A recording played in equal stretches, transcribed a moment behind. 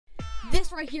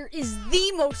this right here is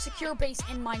the most secure base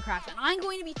in Minecraft, and I'm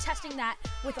going to be testing that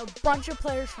with a bunch of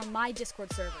players from my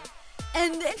Discord server.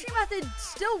 And the entry method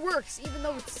still works, even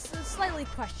though it's slightly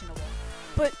questionable.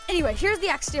 But anyway, here's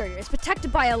the exterior. It's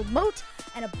protected by a moat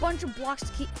and a bunch of blocks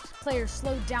to keep players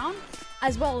slowed down,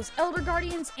 as well as Elder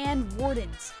Guardians and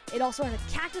Wardens. It also has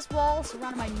a cactus wall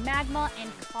surrounded by magma and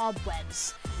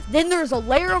cobwebs. Then there's a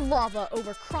layer of lava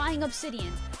over crying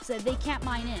obsidian so that they can't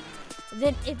mine in.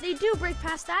 Then if they do break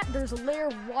past that, there's a layer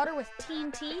of water with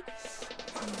TNT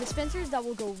dispensers that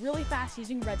will go really fast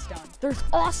using redstone. There's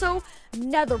also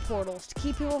nether portals to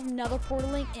keep people from nether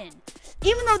portaling in.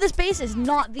 Even though this base is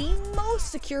not the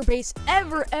most secure base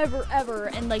ever,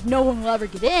 and like no one will ever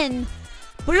get in,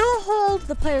 but it'll hold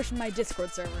the players from my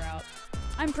Discord server out.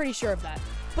 I'm pretty sure of that.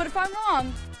 But if I'm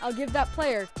wrong, I'll give that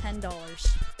player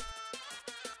 $10.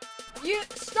 You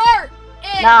start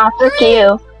in Nah, frick 3,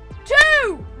 you.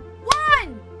 2,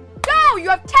 1, go! You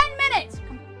have 10 minutes!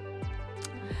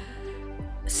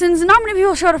 Since not many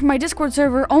people showed up from my Discord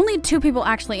server, only 2 people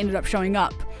actually ended up showing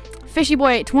up.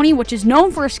 FishyBoy820, which is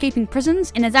known for escaping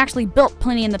prisons and has actually built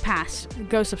plenty in the past.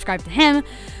 Go subscribe to him.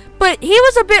 But he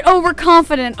was a bit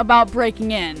overconfident about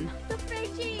breaking in.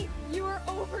 Fishy, you are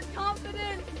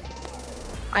overconfident.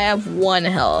 I have 1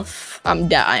 health. I'm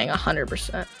dying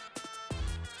 100%.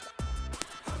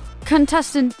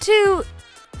 Contestant 2,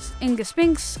 Inga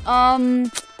Spinks, doesn't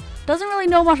really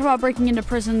know much about breaking into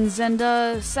prisons and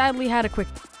sadly had a quick...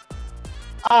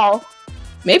 Oh.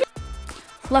 Maybe.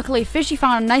 Luckily, Fishy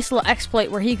found a nice little exploit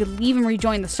where he could leave and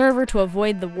rejoin the server to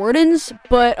avoid the wardens,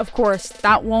 but of course,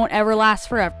 that won't ever last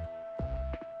forever.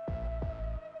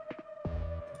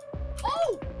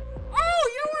 Oh! Oh,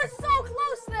 you were so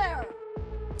close there!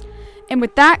 And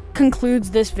with that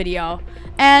concludes this video.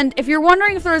 And if you're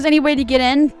wondering if there was any way to get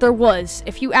in, there was.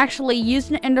 If you actually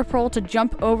used an ender pearl to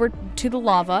jump over to the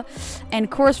lava and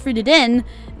course feeded in,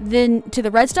 then to the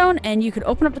redstone, and you could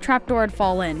open up the trapdoor and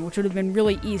fall in, which would have been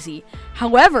really easy.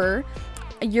 However,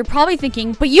 you're probably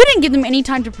thinking, but you didn't give them any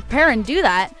time to prepare and do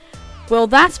that. Well,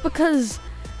 that's because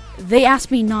they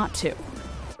asked me not to.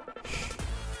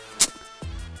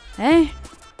 Hey,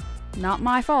 not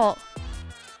my fault.